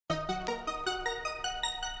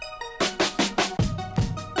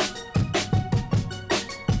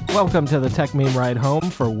Welcome to the Tech Meme Ride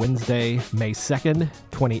Home for Wednesday, May 2nd,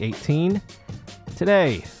 2018.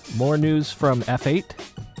 Today, more news from F8.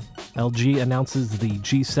 LG announces the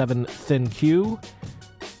G7 ThinQ.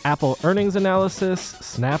 Apple earnings analysis,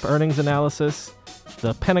 Snap earnings analysis.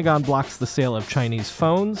 The Pentagon blocks the sale of Chinese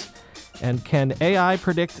phones. And can AI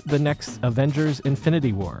predict the next Avengers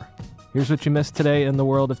Infinity War? Here's what you missed today in the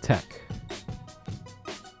world of tech.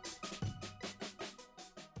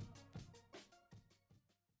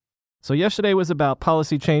 So yesterday was about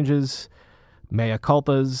policy changes, mea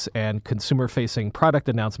culpas, and consumer-facing product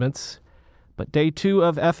announcements. But day 2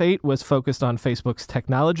 of F8 was focused on Facebook's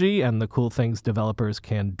technology and the cool things developers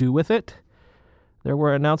can do with it. There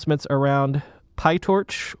were announcements around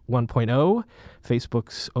PyTorch 1.0,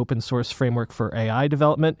 Facebook's open-source framework for AI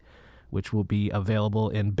development, which will be available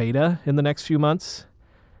in beta in the next few months.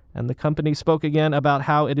 And the company spoke again about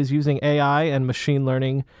how it is using AI and machine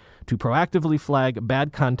learning to proactively flag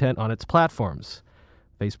bad content on its platforms.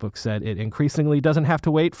 Facebook said it increasingly doesn't have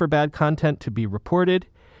to wait for bad content to be reported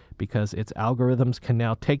because its algorithms can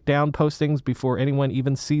now take down postings before anyone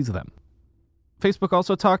even sees them. Facebook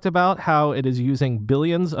also talked about how it is using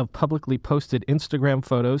billions of publicly posted Instagram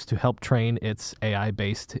photos to help train its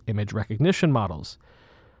AI-based image recognition models.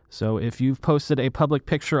 So if you've posted a public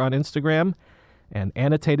picture on Instagram and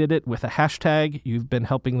annotated it with a hashtag, you've been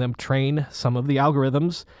helping them train some of the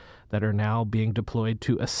algorithms that are now being deployed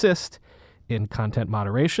to assist in content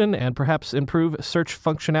moderation and perhaps improve search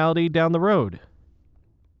functionality down the road.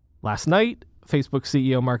 Last night, Facebook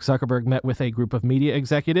CEO Mark Zuckerberg met with a group of media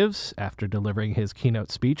executives after delivering his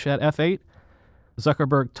keynote speech at F8.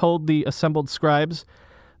 Zuckerberg told the assembled scribes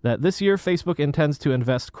that this year Facebook intends to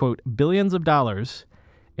invest, quote, billions of dollars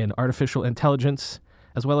in artificial intelligence,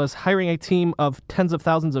 as well as hiring a team of tens of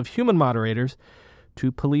thousands of human moderators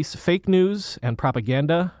to police fake news and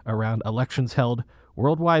propaganda around elections held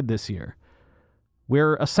worldwide this year.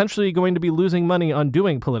 We're essentially going to be losing money on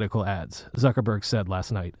doing political ads, Zuckerberg said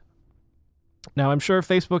last night. Now, I'm sure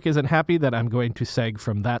Facebook isn't happy that I'm going to seg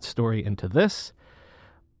from that story into this,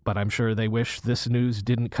 but I'm sure they wish this news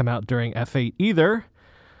didn't come out during F8 either.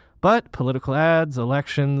 But political ads,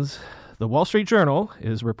 elections, the Wall Street Journal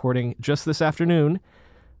is reporting just this afternoon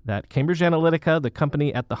that Cambridge Analytica, the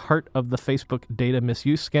company at the heart of the Facebook data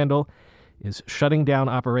misuse scandal, is shutting down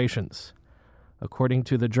operations. According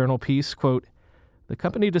to the Journal piece, quote, the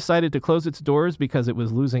company decided to close its doors because it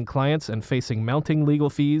was losing clients and facing mounting legal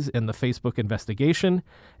fees in the Facebook investigation,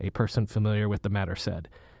 a person familiar with the matter said.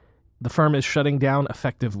 The firm is shutting down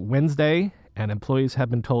effective Wednesday, and employees have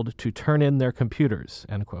been told to turn in their computers,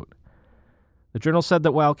 end quote. The Journal said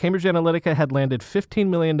that while Cambridge Analytica had landed $15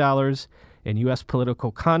 million in U.S.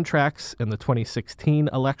 political contracts in the 2016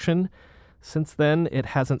 election, since then it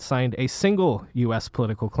hasn't signed a single U.S.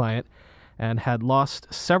 political client and had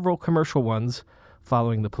lost several commercial ones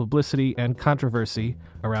following the publicity and controversy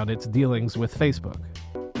around its dealings with Facebook.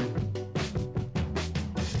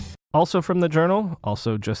 Also from the Journal,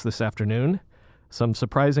 also just this afternoon, some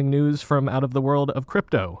surprising news from out of the world of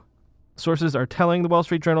crypto. Sources are telling the Wall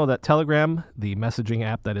Street Journal that Telegram, the messaging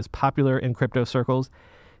app that is popular in crypto circles,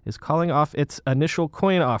 is calling off its initial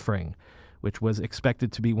coin offering, which was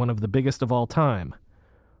expected to be one of the biggest of all time.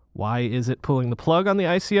 Why is it pulling the plug on the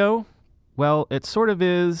ICO? Well, it sort of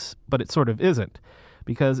is, but it sort of isn't,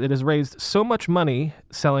 because it has raised so much money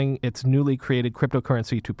selling its newly created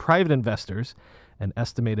cryptocurrency to private investors, an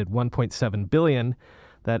estimated $1.7 billion,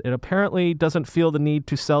 that it apparently doesn't feel the need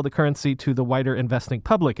to sell the currency to the wider investing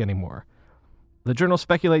public anymore. The Journal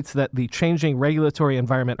speculates that the changing regulatory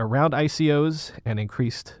environment around ICOs and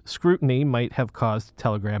increased scrutiny might have caused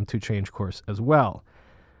Telegram to change course as well.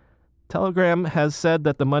 Telegram has said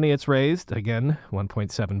that the money it's raised, again,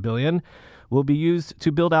 $1.7 billion, will be used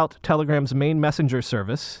to build out Telegram's main messenger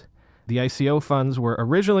service. The ICO funds were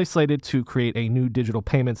originally slated to create a new digital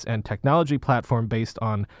payments and technology platform based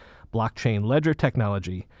on blockchain ledger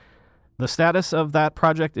technology. The status of that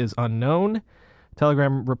project is unknown.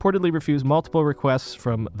 Telegram reportedly refused multiple requests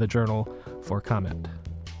from the Journal for comment.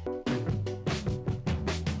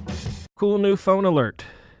 Cool new phone alert.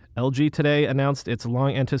 LG today announced its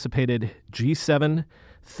long-anticipated G7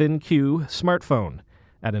 ThinQ smartphone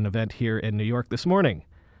at an event here in New York this morning.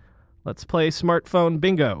 Let's play smartphone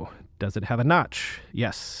bingo. Does it have a notch?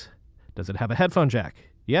 Yes. Does it have a headphone jack?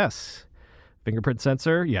 Yes. Fingerprint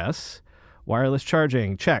sensor? Yes. Wireless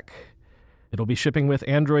charging? Check. It'll be shipping with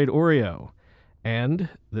Android Oreo. And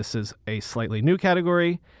this is a slightly new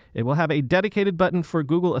category. It will have a dedicated button for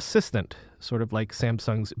Google Assistant, sort of like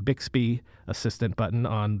Samsung's Bixby Assistant button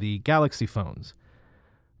on the Galaxy phones.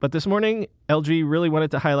 But this morning, LG really wanted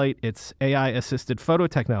to highlight its AI-assisted photo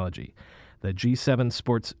technology. The G7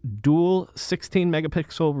 sports dual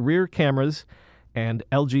 16-megapixel rear cameras, and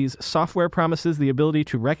LG's software promises the ability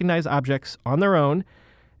to recognize objects on their own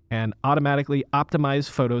and automatically optimize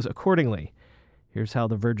photos accordingly. Here's how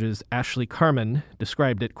The Verge's Ashley Carman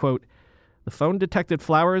described it, quote, "The phone detected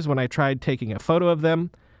flowers when I tried taking a photo of them,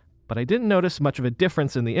 but I didn't notice much of a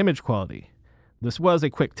difference in the image quality. This was a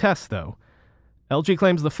quick test, though. LG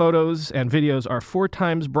claims the photos and videos are 4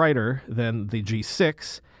 times brighter than the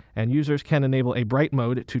G6, and users can enable a bright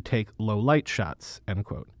mode to take low-light shots," end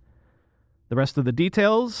quote. The rest of the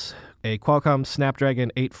details: a Qualcomm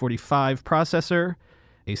Snapdragon 845 processor,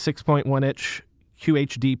 a 6.1-inch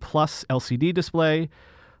QHD Plus LCD display,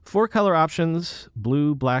 4 color options,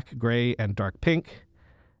 blue, black, gray, and dark pink,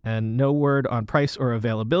 and no word on price or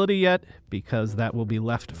availability yet, because that will be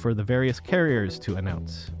left for the various carriers to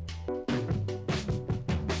announce.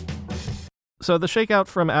 So the shakeout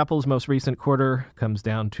from Apple's most recent quarter comes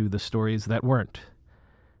down to the stories that weren't.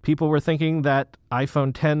 People were thinking that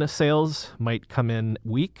iPhone X sales might come in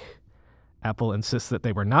weak. Apple insists that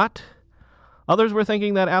they were not. Others were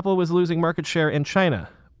thinking that Apple was losing market share in China,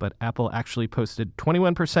 but Apple actually posted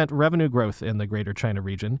 21% revenue growth in the Greater China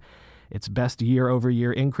region, its best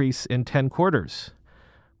year-over-year increase in 10 quarters.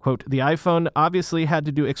 Quote, "The iPhone obviously had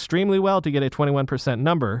to do extremely well to get a 21%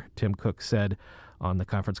 number," Tim Cook said on the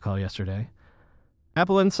conference call yesterday.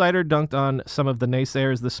 Apple Insider dunked on some of the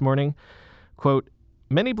naysayers this morning. Quote,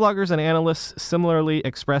 "Many bloggers and analysts similarly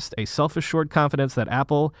expressed a self-assured confidence that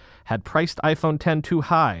Apple had priced iPhone X too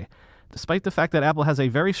high, despite the fact that Apple has a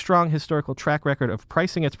very strong historical track record of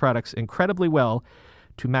pricing its products incredibly well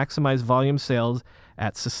to maximize volume sales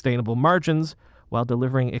at sustainable margins while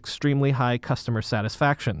delivering extremely high customer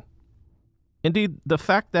satisfaction." Indeed, the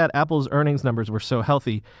fact that Apple's earnings numbers were so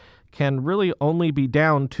healthy can really only be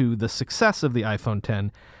down to the success of the iPhone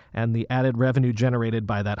X and the added revenue generated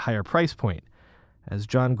by that higher price point. As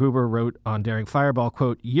John Gruber wrote on Daring Fireball,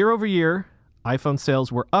 quote, "Year over year, iPhone sales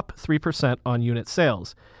were up 3% on unit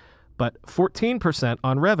sales, but 14%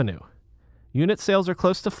 on revenue. Unit sales are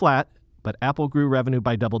close to flat, but Apple grew revenue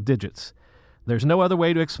by double digits. There's no other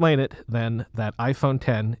way to explain it than that iPhone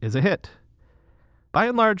X is a hit." By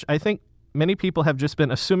and large, I think many people have just been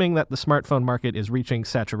assuming that the smartphone market is reaching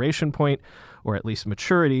saturation point, or at least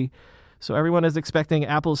maturity, so everyone is expecting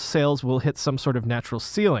Apple's sales will hit some sort of natural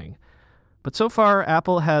ceiling. But so far,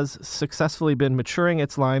 Apple has successfully been maturing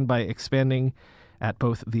its line by expanding at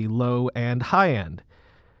both the low and high end.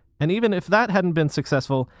 And even if that hadn't been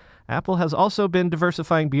successful, Apple has also been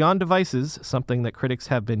diversifying beyond devices, something that critics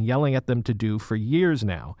have been yelling at them to do for years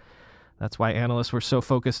now. That's why analysts were so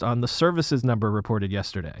focused on the services number reported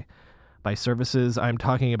yesterday. By services, I'm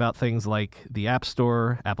talking about things like the App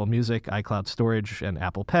Store, Apple Music, iCloud Storage, and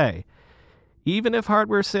Apple Pay. Even if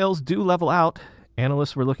hardware sales do level out,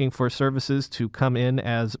 analysts were looking for services to come in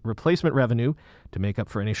as replacement revenue to make up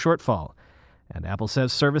for any shortfall. And Apple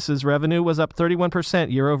says services revenue was up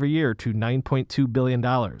 31% year over year to $9.2 billion.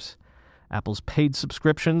 Apple's paid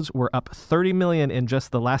subscriptions were up 30 million in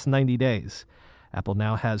just the last 90 days. Apple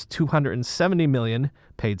now has 270 million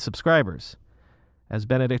paid subscribers. As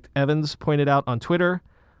Benedict Evans pointed out on Twitter,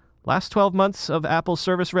 last 12 months of Apple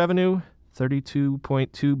service revenue,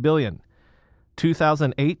 $32.2 billion.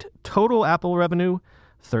 2008 total Apple revenue,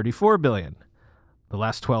 $34 billion. The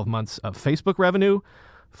last 12 months of Facebook revenue,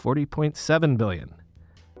 $40.7 billion.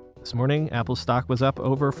 This morning, Apple stock was up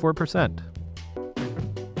over 4%.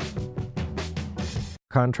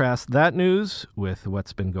 Contrast that news with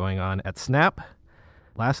what's been going on at Snap.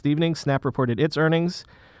 Last evening, Snap reported its earnings,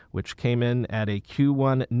 which came in at a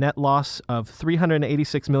Q1 net loss of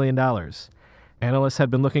 $386 million. Analysts had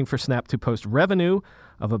been looking for Snap to post revenue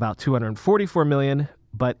of about $244 million,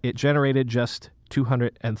 but it generated just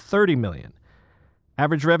 $230 million.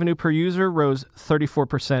 Average revenue per user rose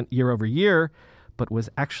 34% year over year, but was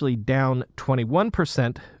actually down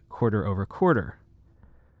 21% quarter over quarter.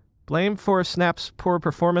 Blame for Snap's poor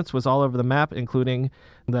performance was all over the map, including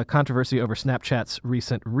the controversy over Snapchat's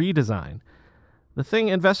recent redesign. The thing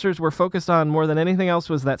investors were focused on more than anything else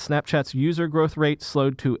was that Snapchat's user growth rate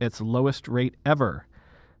slowed to its lowest rate ever.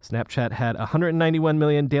 Snapchat had 191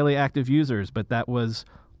 million daily active users, but that was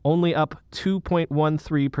only up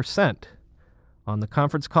 2.13%. On the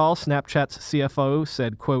conference call, Snapchat's CFO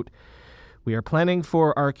said, quote, "We are planning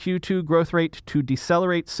for our Q2 growth rate to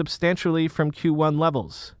decelerate substantially from Q1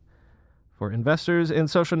 levels. For investors in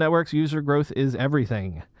social networks, user growth is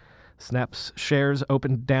everything." Snap's shares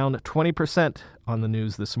opened down 20% on the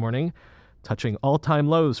news this morning, touching all-time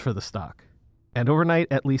lows for the stock. And overnight,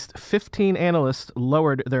 at least 15 analysts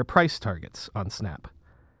lowered their price targets on Snap.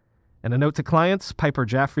 In a note to clients, Piper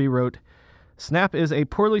Jaffray wrote, Snap is a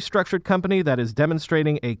poorly structured company that is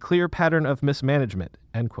demonstrating a clear pattern of mismanagement,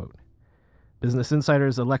 end quote. Business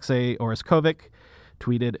Insider's Alexei Oreskhovik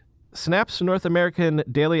tweeted, Snap's North American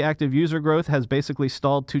daily active user growth has basically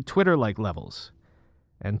stalled to Twitter-like levels.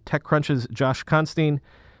 And TechCrunch's Josh Constein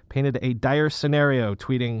painted a dire scenario,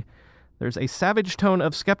 tweeting, there's a savage tone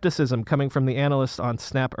of skepticism coming from the analysts on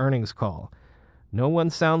Snap earnings call. No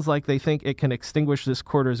one sounds like they think it can extinguish this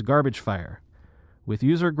quarter's garbage fire. With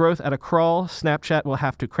user growth at a crawl, Snapchat will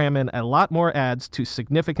have to cram in a lot more ads to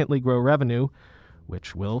significantly grow revenue,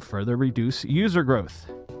 which will further reduce user growth.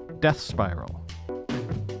 Death spiral.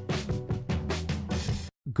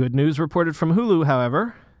 Good news reported from Hulu,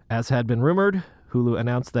 however. As had been rumored, Hulu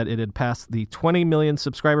announced that it had passed the 20 million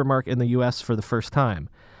subscriber mark in the U.S. for the first time.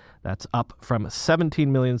 That's up from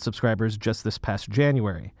 17 million subscribers just this past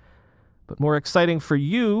January. But more exciting for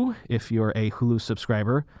you, if you're a Hulu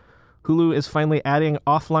subscriber, Hulu is finally adding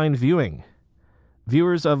offline viewing.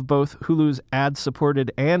 Viewers of both Hulu's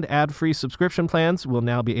ad-supported and ad-free subscription plans will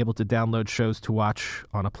now be able to download shows to watch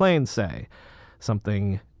on a plane, say,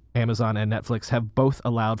 something Amazon and Netflix have both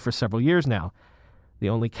allowed for several years now. The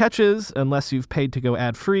only catch is, unless you've paid to go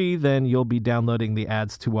ad-free, then you'll be downloading the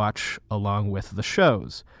ads to watch along with the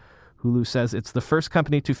shows. Hulu says it's the first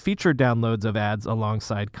company to feature downloads of ads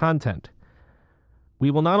alongside content. We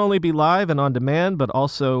will not only be live and on demand, but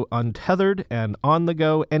also untethered and on the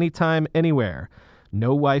go anytime, anywhere. No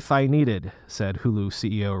Wi-Fi needed, said Hulu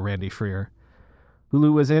CEO Randy Freer.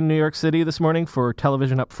 Hulu was in New York City this morning for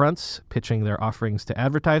television upfronts, pitching their offerings to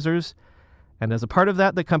advertisers. And as a part of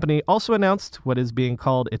that, the company also announced what is being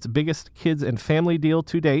called its biggest kids and family deal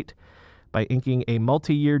to date by inking a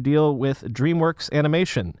multi-year deal with DreamWorks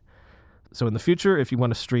Animation. So in the future, if you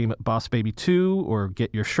want to stream Boss Baby 2 or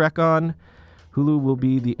get your Shrek on, Hulu will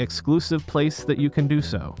be the exclusive place that you can do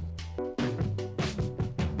so.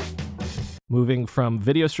 Moving from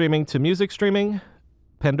video streaming to music streaming,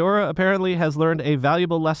 Pandora apparently has learned a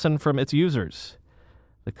valuable lesson from its users.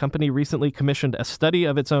 The company recently commissioned a study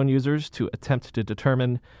of its own users to attempt to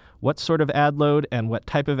determine what sort of ad load and what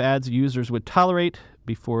type of ads users would tolerate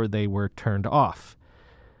before they were turned off.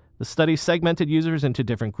 The study segmented users into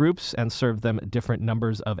different groups and served them different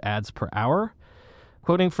numbers of ads per hour.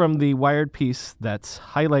 Quoting from the Wired piece that's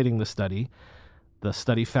highlighting the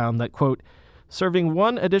study found that, quote, serving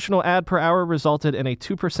one additional ad per hour resulted in a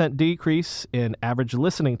 2% decrease in average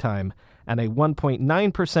listening time and a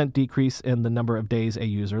 1.9% decrease in the number of days a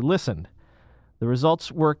user listened. The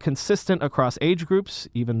results were consistent across age groups,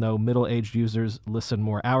 even though middle-aged users listened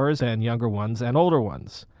more hours and younger ones and older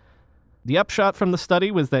ones. The upshot from the study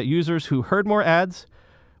was that users who heard more ads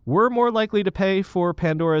were more likely to pay for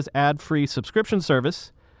Pandora's ad-free subscription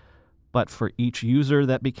service, but for each user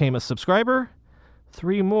that became a subscriber,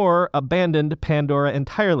 3 more abandoned Pandora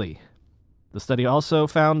entirely. The study also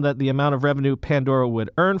found that the amount of revenue Pandora would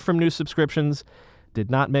earn from new subscriptions did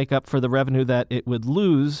not make up for the revenue that it would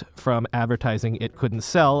lose from advertising it couldn't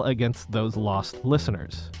sell against those lost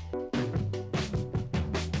listeners.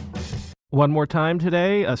 One more time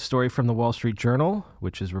today, a story from the Wall Street Journal,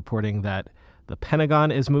 which is reporting that the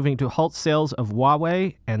Pentagon is moving to halt sales of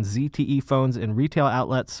Huawei and ZTE phones in retail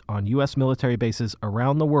outlets on U.S. military bases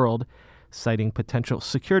around the world, citing potential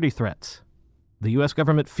security threats. The U.S.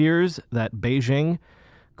 government fears that Beijing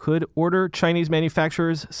could order Chinese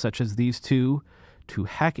manufacturers, such as these two, to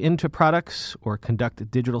hack into products or conduct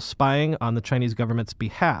digital spying on the Chinese government's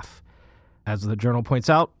behalf. As the journal points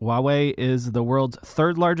out, Huawei is the world's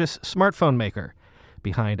third largest smartphone maker,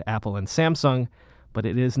 behind Apple and Samsung, but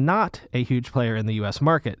it is not a huge player in the U.S.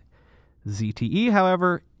 market. ZTE,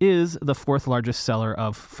 however, is the fourth largest seller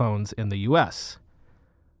of phones in the U.S.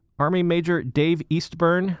 Army Major Dave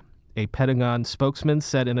Eastburn, a Pentagon spokesman,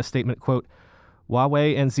 said in a statement, quote,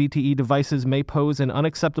 Huawei and ZTE devices may pose an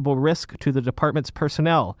unacceptable risk to the department's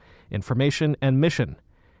personnel, information, and mission.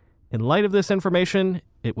 In light of this information,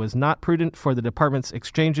 it was not prudent for the department's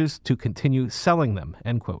exchanges to continue selling them,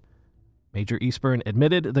 end quote. Major Eastburn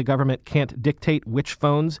admitted the government can't dictate which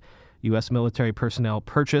phones U.S. military personnel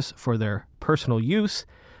purchase for their personal use,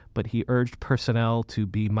 but he urged personnel to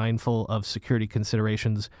be mindful of security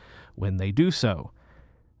considerations when they do so.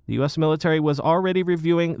 The U.S. military was already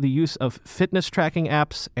reviewing the use of fitness tracking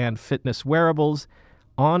apps and fitness wearables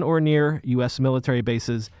on or near U.S. military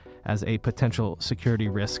bases as a potential security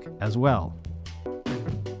risk as well.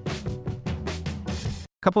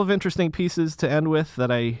 Couple of interesting pieces to end with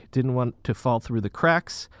that I didn't want to fall through the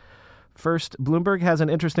cracks. First, Bloomberg has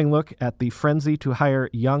an interesting look at the frenzy to hire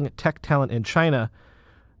young tech talent in China,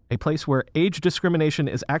 a place where age discrimination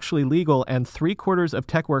is actually legal and 3/4 of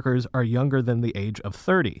tech workers are younger than the age of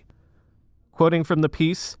 30. Quoting from the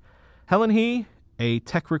piece, Helen He, a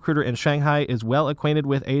tech recruiter in Shanghai, is well acquainted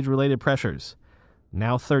with age-related pressures.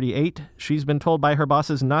 Now 38, she's been told by her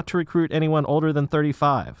bosses not to recruit anyone older than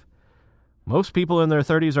 35. Most people in their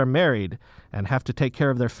 30s are married and have to take care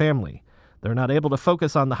of their family. They're not able to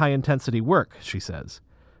focus on the high-intensity work, she says,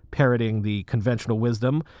 parroting the conventional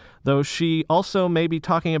wisdom, though she also may be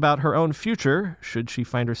talking about her own future should she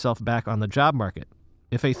find herself back on the job market.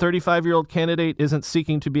 If a 35-year-old candidate isn't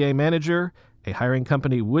seeking to be a manager, a hiring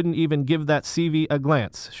company wouldn't even give that CV a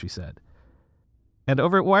glance, she said. And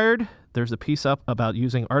over at Wired, there's a piece up about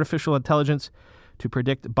using artificial intelligence to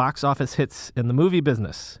predict box office hits in the movie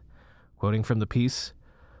business. Quoting from the piece,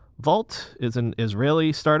 Vault is an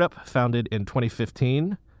Israeli startup founded in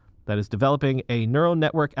 2015 that is developing a neural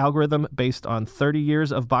network algorithm based on 30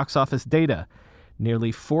 years of box office data,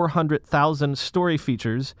 nearly 400,000 story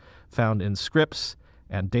features found in scripts,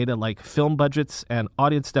 and data like film budgets and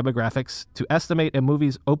audience demographics to estimate a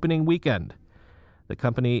movie's opening weekend. The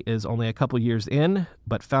company is only a couple years in,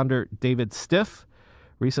 but founder David Stiff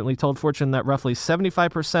recently told Fortune that roughly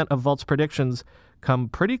 75% of Vault's predictions come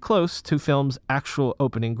pretty close to films' actual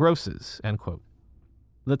opening grosses, end quote.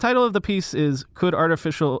 The title of the piece is Could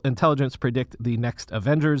Artificial Intelligence Predict the Next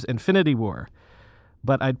Avengers Infinity War?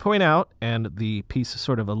 But I'd point out, and the piece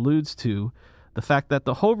sort of alludes to, the fact that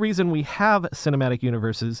the whole reason we have cinematic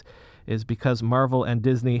universes is because Marvel and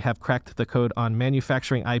Disney have cracked the code on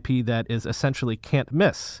manufacturing IP that is essentially can't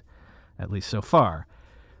miss, at least so far.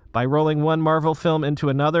 By rolling one Marvel film into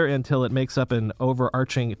another until it makes up an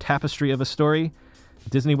overarching tapestry of a story,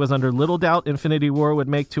 Disney was under little doubt Infinity War would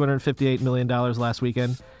make $258 million last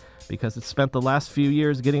weekend because it spent the last few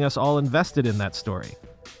years getting us all invested in that story.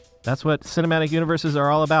 That's what cinematic universes are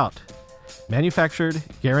all about. Manufactured,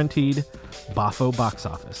 guaranteed, boffo box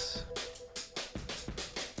office.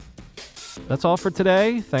 That's all for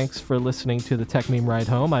today. Thanks for listening to the Tech Meme Ride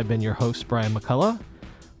Home. I've been your host, Brian McCullough.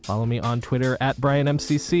 Follow me on Twitter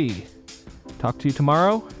 @BrianMCC. Talk to you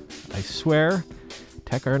tomorrow. I swear,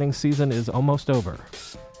 tech earnings season is almost over.